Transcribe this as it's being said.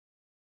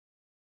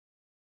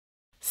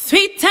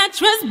Sweettouch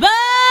was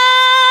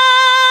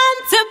born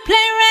to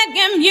play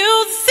reggae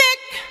music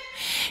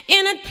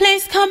in a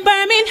place called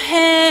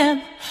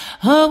Birmingham.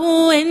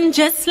 Oh, and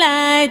just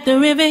like the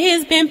river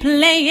he's been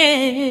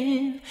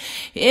playing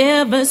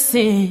ever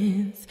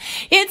since.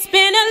 It's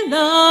been a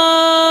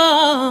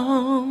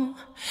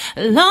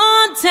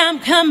long time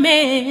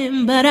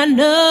coming, but I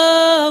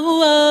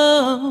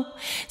know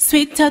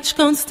Sweettouch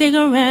gonna stick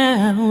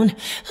around.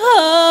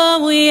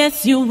 Oh,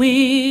 yes, you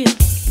will.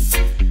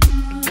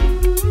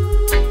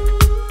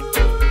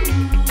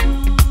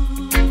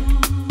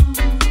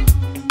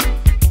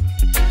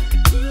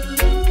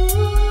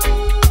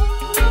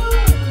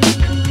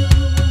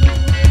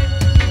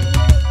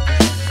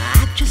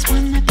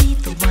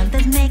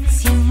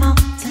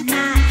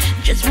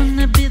 Just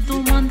wanna be the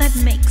one that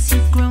makes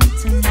you grow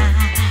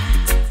tonight.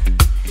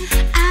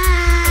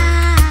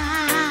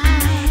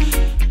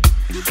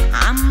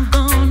 I'm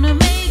gonna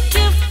make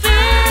you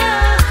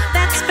feel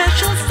that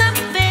special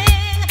something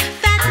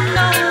that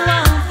no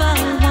other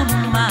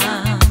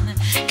woman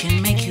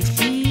can make you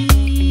feel.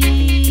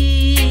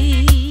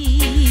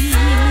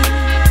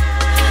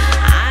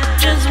 I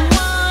just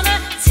wanna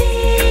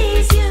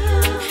tease you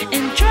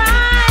and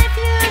drive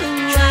you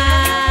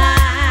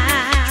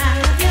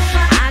wild.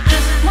 I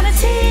just wanna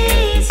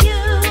tease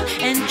you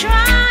and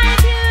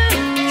drive you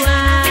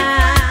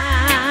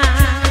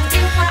wild.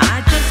 I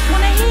just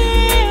wanna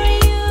hear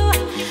you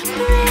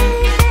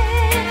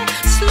breathing,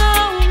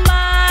 slow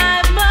my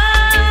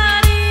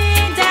body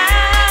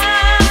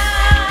down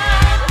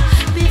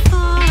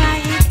before I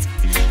hit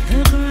the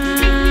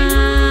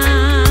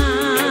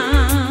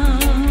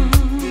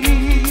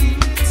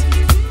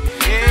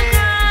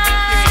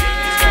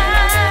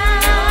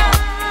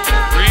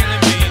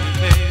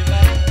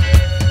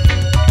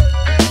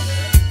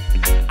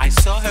I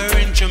saw her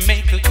in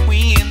Jamaica,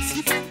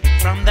 Queens.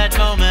 From that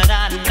moment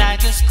on, I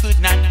just could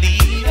not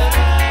leave her.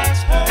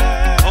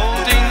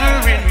 Holding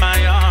her in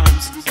my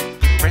arms,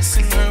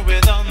 caressing her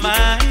with all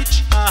my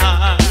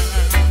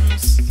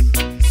charms.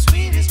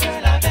 Sweetest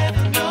girl I've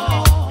ever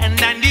known. And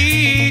I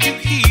need you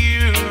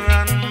here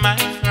on my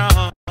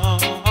throne.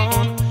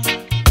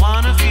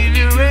 Wanna feel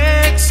your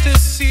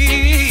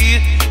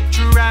ecstasy,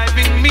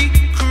 driving me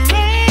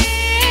crazy.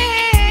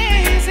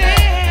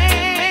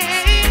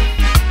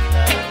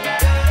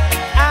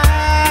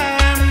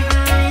 I'm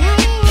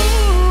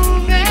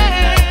grooving,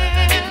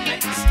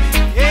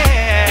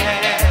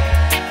 yeah.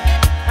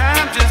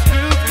 I'm just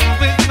grooving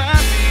with my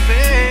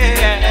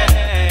baby.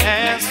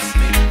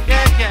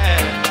 Yeah,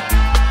 yeah.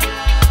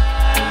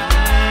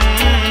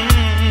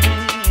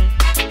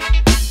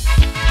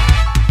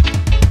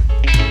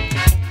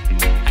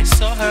 I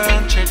saw her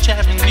on Church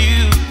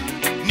Avenue,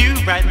 knew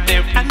right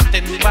there and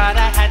then what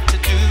I had to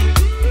do.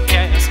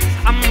 Yes,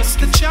 I'm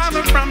Mr.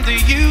 Charmer from the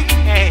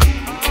UK.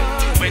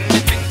 When you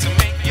think to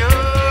make your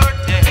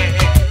day,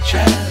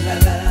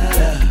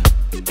 Sha-la-la-la-la.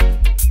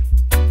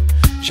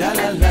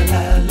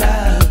 Sha-la-la-la-la.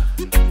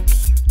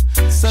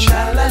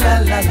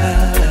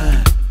 Sa-la-la-la-la-la.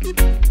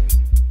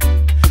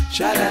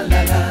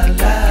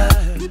 Sha-la-la-la-la.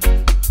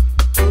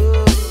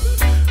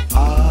 Oh.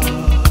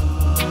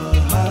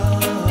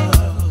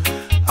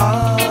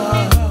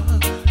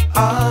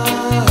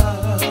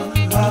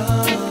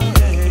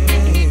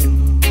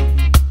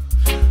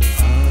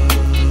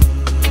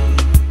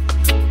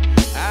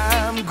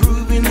 I'm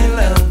grooving in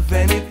love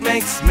and it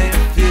makes me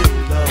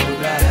feel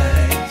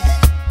alright.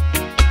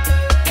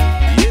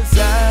 Yes,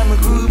 I'm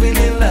grooving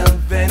in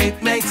love and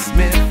it makes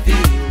me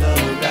feel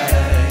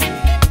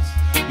alright.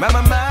 My,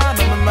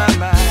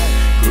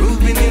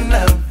 grooving in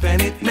love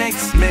and it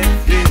makes me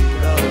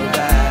feel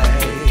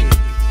alright.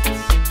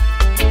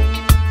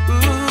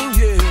 Ooh,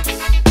 yes.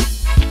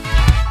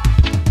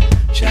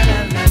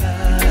 Sha-la-la-la.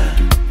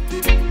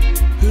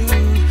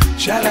 Ooh,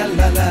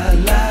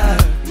 sha-la-la-la-la.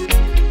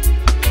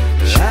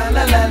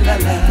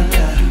 Sha-la-la-la-la.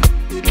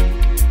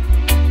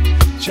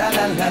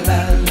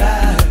 Sha-la-la-la-la.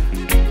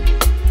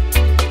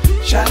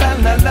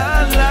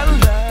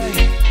 Sha-la-la-la-la-la.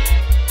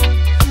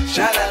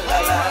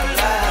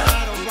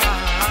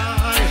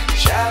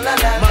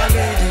 Sha-la-la-la-la. My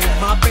lady,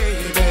 my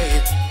baby.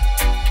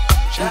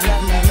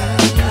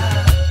 Sha-la-la-la-la.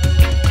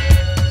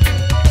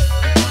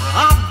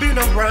 I've been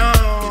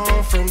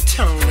around from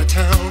town to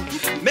town,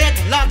 met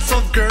lots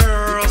of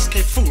girls,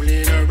 keep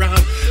fooling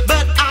around,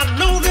 but I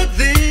know that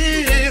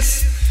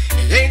this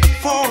ain't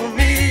for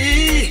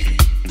me.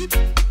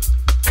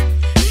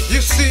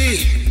 You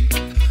see,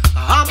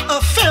 I'm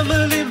a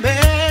family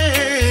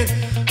man,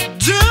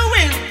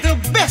 doing the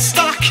best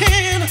I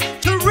can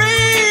to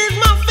raise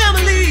my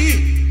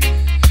family,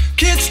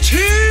 kids too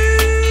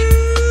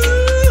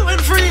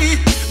and free,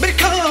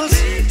 because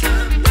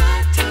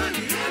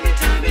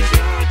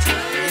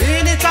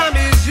anytime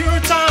is your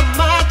time,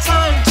 my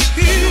time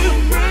too. No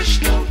rush,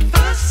 no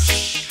fuss,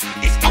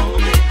 it's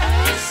only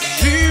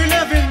us. You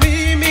loving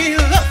me, me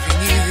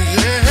loving you,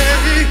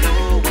 yeah. I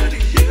know what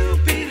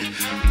you've been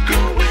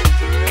going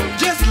through.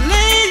 Just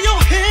lay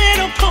your head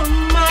upon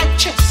my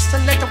chest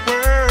and let the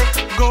world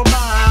go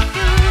by.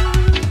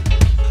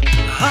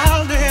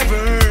 I'll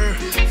never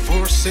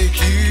forsake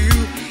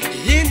you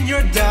in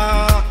your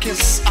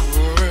darkest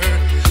hour.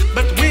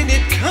 But when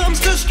it comes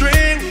to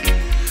strength,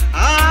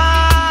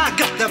 I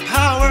got the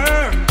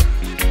power,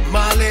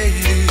 my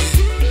lady.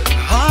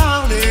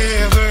 I'll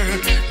never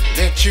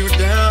let you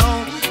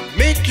down,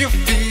 make you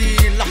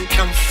feel like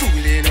I'm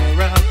fooling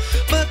around.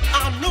 But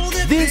I know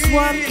that this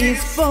one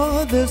is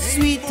for the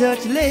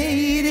Sweettouch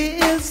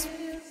ladies.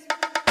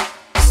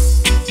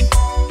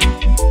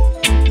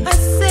 I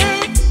say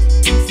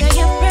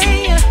your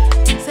prayer,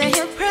 say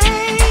your prayer.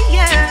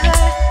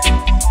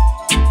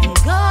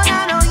 Go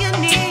down on your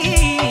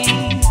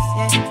knees.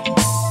 Yeah.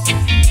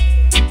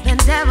 The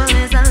devil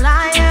is a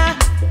liar.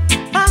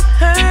 I've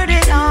heard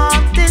it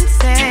often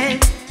said.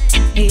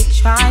 He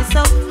tries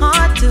so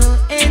hard to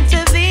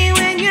intervene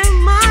when your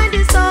mind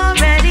is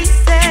already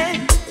set.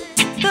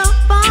 The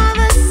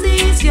Father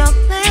sees your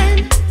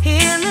plan.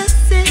 He'll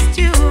assist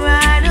you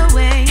right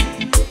away.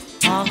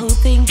 All who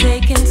think they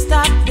can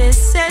stop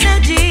this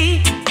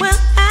energy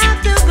will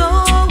have to go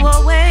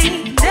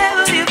away.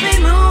 Devil, you've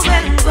been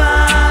moving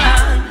far.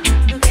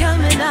 The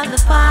coming of the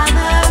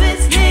Father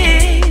is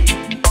near.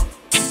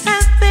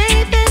 Have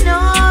faith in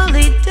all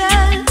He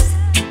does.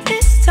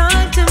 It's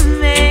time to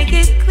make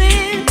it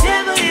clear.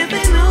 Devil, you've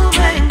been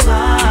moving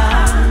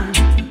far.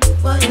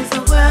 What is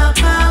the world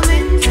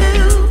coming to?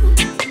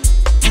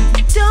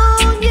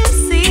 Don't you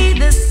see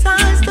the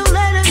signs? Don't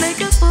let it make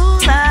a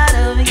fool out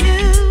of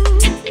you.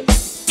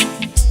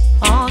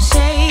 All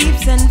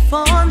shapes and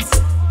forms,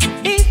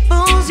 He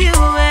fools you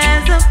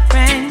as a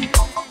friend.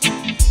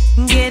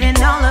 Getting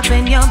all up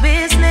in your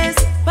business,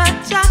 but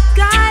your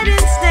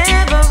guidance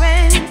never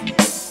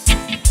ends.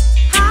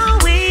 How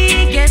we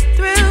get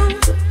through,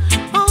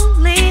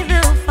 only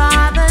the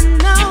Father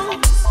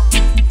knows.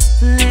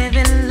 Live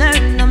and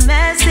learn, the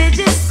message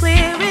is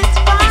clear. It's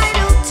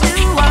vital to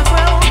our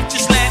growth.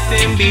 Just let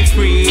them be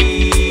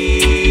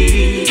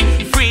free,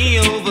 free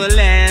over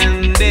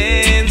land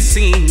and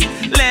sea.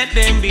 Let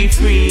them be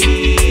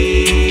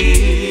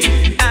free.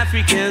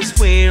 Africa's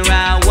where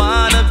I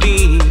wanna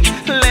be.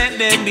 Let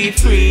them be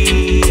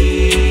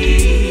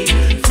free,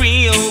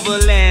 free over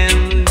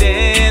land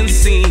and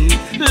sea.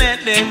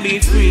 Let them be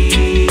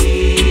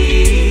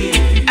free.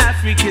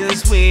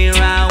 Africa's where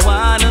I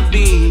wanna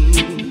be.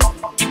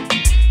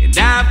 And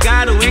I've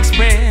got to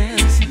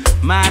express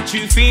my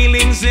true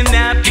feelings and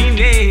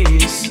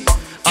happiness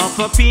of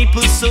a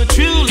people so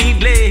truly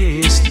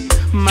blessed.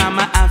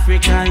 Mama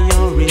Africa,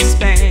 your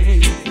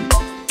respect.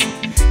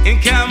 And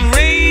come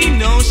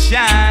rain or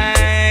shine,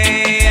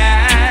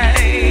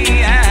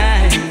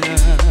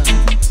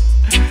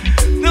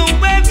 the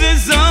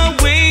weather's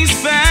always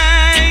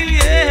fine,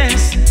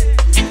 yes.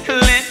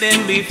 Let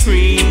them be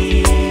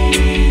free,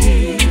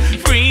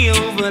 free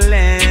over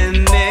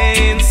land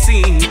and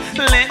sea.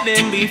 Let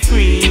them be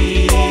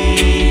free.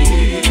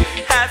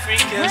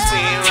 Africa's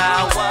where I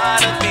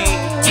wanna be.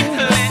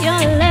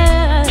 Your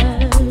love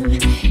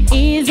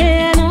is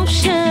an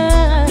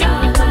ocean,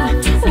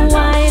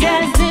 wide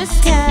as the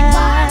sky,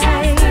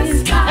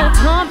 a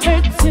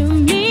comfort to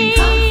me,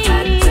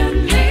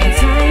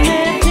 time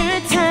after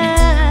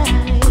time.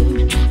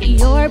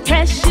 Your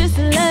precious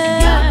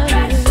love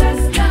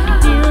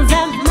fills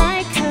up my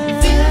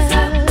cup,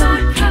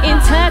 it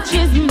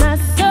touches my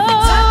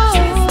soul.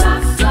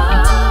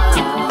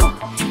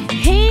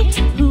 He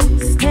who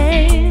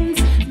stands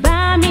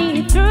by me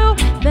through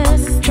the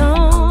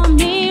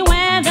stormy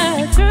weather,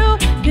 through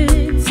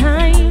good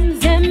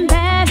times and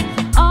bad,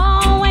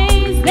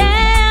 always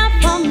there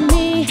for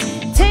me,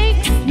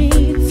 takes me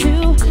to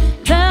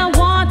the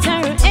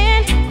water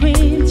and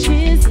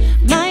quenches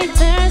my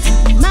thirst,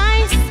 my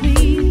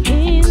sweet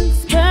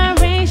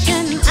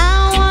inspiration. I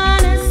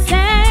wanna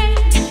say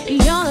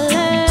your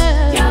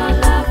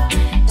love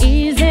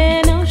is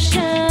an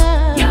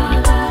ocean,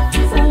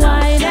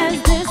 wide as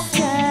the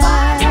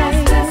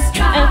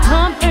sky, a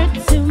comfort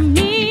to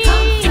me,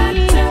 time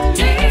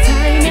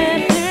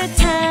after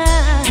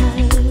time.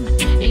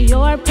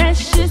 Your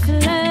precious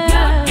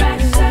love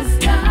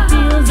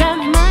fills up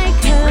my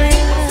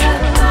cup,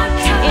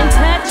 it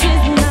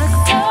touches my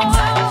soul.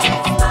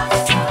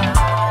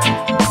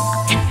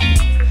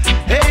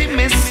 Hey,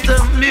 Mr.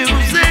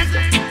 Music,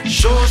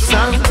 sure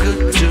sounds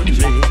good to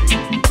me.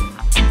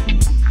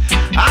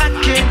 I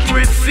can't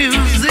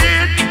refuse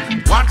it.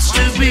 What's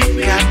to be,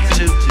 got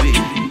to be.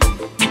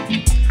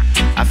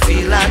 I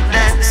feel like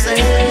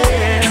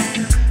dancing.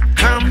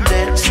 Come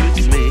dance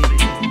with me.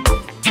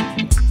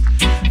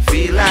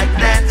 Feel like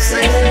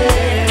dancing.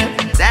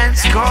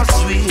 Dance 'cause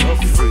we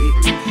are free.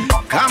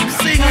 Come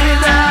sing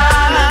it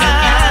out,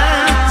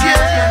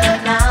 yeah.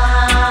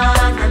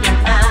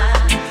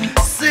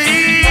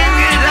 Sing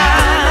it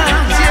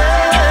out,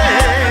 yeah.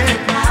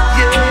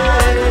 Yeah.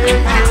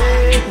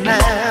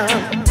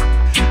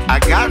 Now I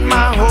got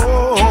my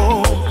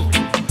home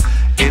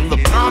in the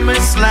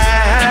promised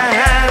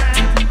land,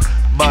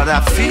 but I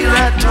feel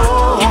at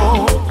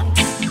home.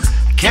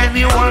 Can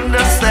you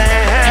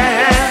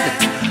understand?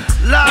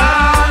 La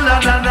la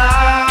la la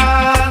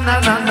la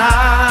la la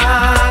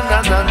la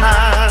la la.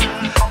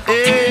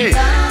 Hey.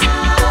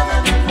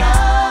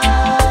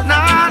 Na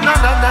na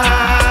na na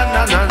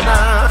na na na.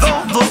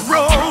 Though the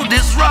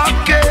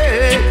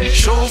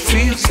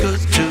good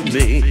to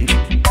me.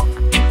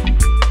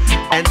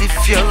 And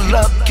if you're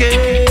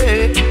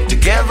lucky,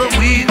 together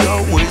we'll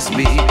always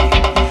be.